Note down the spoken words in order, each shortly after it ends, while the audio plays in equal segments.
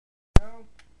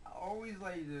always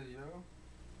like this, yo.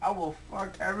 I will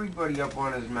fuck everybody up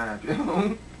on this map,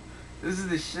 yo. This is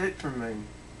the shit for me.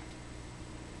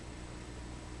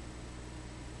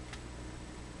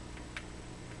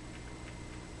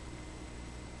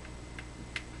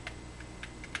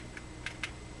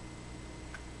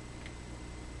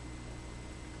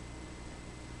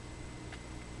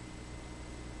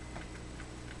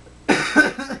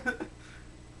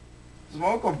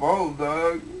 Smoke a bowl,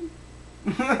 dog.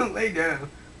 Lay down.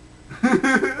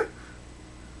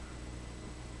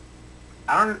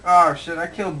 Oh shit, I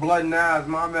killed Blood Nas.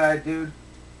 My bad, dude.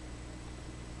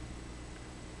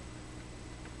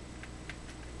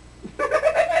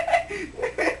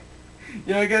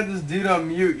 Yo, I got this dude on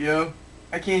mute, yo.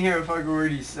 I can't hear a fucking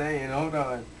word he's saying. Hold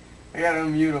on. I gotta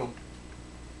unmute him.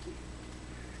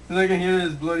 So I can hear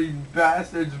this bloody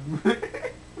bastard's...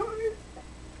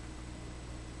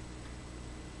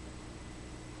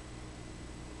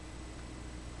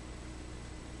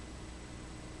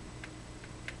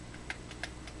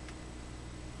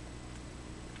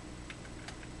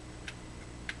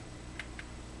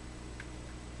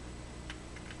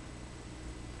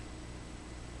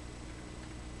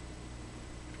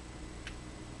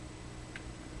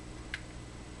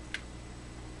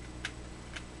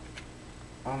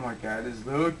 Oh my god, this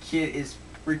little kid is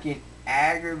freaking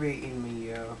aggravating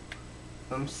me, yo.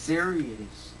 I'm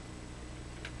serious.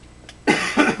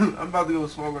 I'm about to go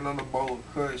smoke another bowl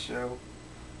of Kush, yo.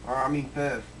 Or I mean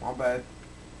Piff, my bad.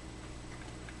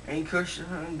 Ain't Kush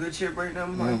good shit right now,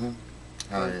 Mike?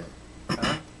 Hell yeah.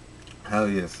 Huh? Hell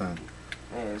yeah, son.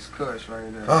 Yeah, it's Kush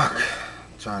right now. Fuck.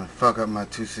 Trying to fuck up my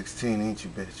 216, ain't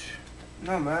you, bitch?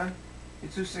 No, man.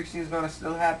 Your 216 is gonna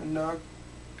still happen, dog.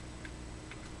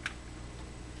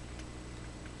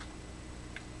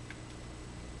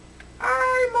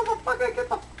 Motherfucker, get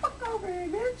the fuck over here,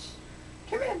 bitch.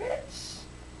 Come here, bitch.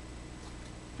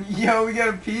 Yo, we got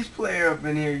a peace player up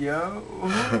in here, yo. Who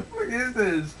the fuck is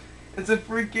this? It's a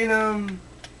freaking,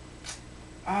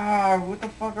 what the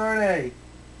fuck are they?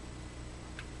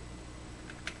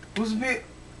 Who's the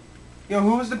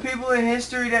who was the people in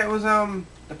history that was, the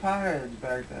potheads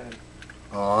back then?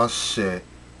 Oh, shit.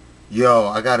 Yo,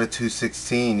 I got a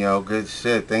 216, yo. Good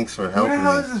shit. Thanks for helping me. Who the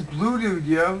hell is this blue dude,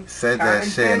 yo? Said that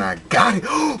shit and I got it.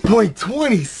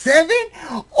 .27?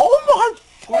 Oh my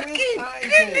fucking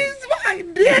goodness, my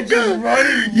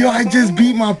nigga. Yo, I just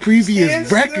beat my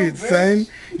previous record, son.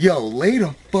 Yo, lay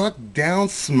the fuck down,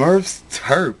 Smurf's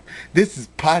turf. This is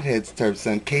Pothead's turf,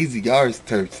 son. KZR's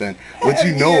turf, son. What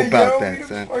you know about that,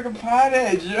 son? Fucking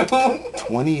Pothead, yo.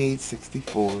 28,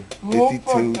 64,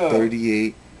 52,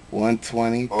 38.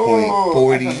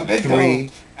 120.43,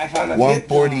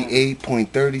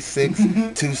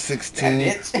 148.36,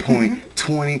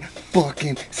 216.20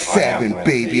 fucking 7,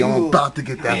 baby. I'm about to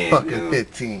get that fucking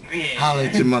 15. Holla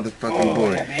at your motherfucking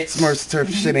boy. Smurf's turf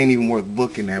shit ain't even worth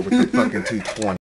looking at with the fucking 220.